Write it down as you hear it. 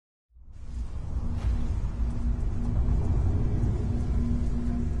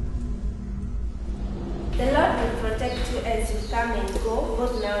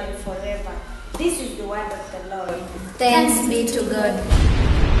Thanks be to God.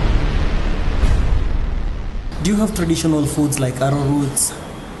 Do you have traditional foods like arrowroots,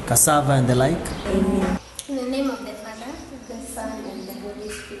 cassava and the like? Amen. In the name of the Father, the Son, and the Holy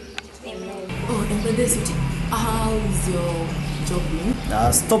Spirit. Amen. Oh, and by the sweetie, how is your job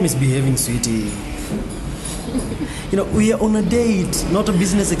going? Stop misbehaving, sweetie. We are on a date, not a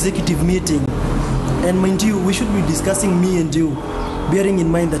business executive meeting. And mind you, we should be discussing me and you, bearing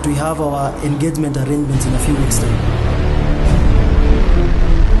in mind that we have our engagement arrangements in a few weeks' time.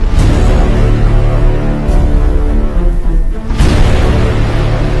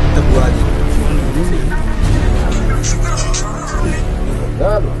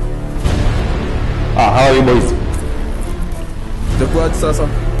 How are you boys? The quad, Sasa.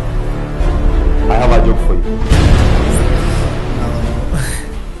 I have a job for you.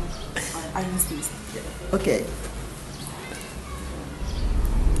 I must listen. Okay.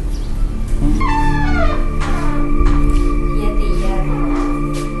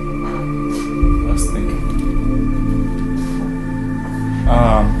 Just thinking.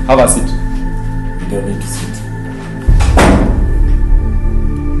 Have a seat. You don't need to sit.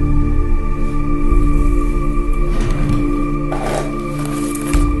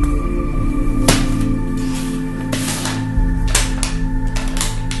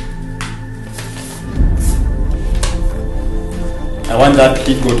 I want that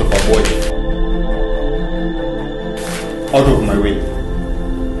kid goat of a boy out of my way.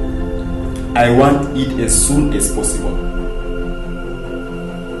 I want it as soon as possible.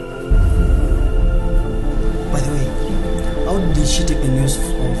 By the way, how did she take the news of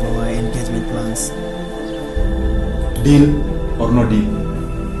our engagement plans? Deal or no deal?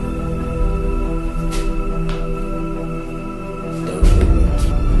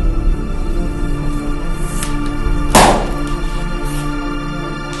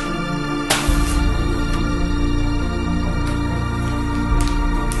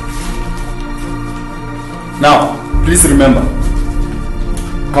 Now, please remember,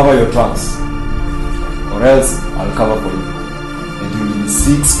 cover your tracks, or else I'll cover for you, and you will be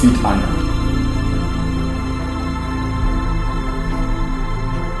 6 feet under.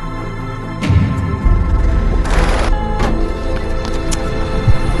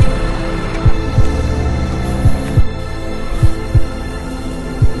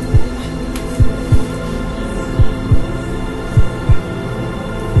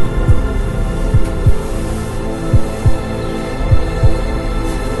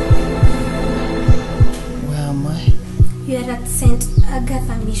 You are at St.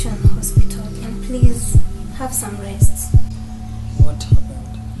 Agatha Mission Hospital, and please have some rest. What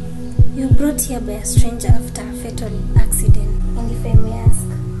happened? You were brought here by a stranger after a fatal accident. And if I may ask,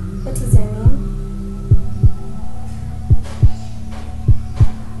 what is your name?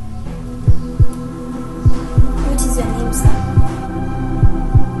 What is your name, sir?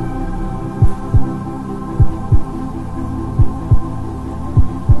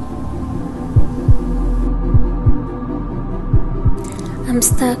 I'm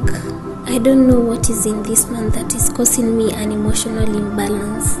stuck. I don't know what is in this man that is causing me an emotional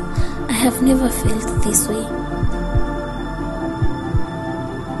imbalance. I have never felt this way.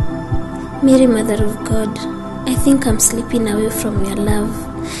 Mary, Mother of God, I think I'm slipping away from your love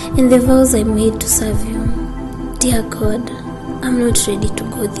and the vows I made to serve you. Dear God, I'm not ready to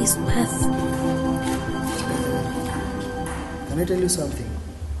go this path. Can I tell you something?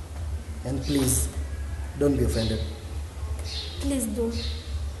 And please, don't be offended. Please do.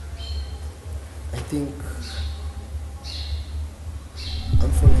 I think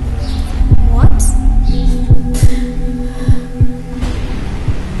I'm falling in love. What?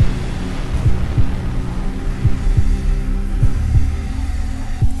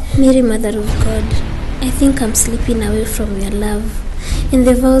 Mary, Mother of God, I think I'm slipping away from your love and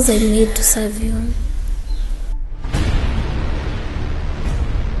the vows I made to serve you.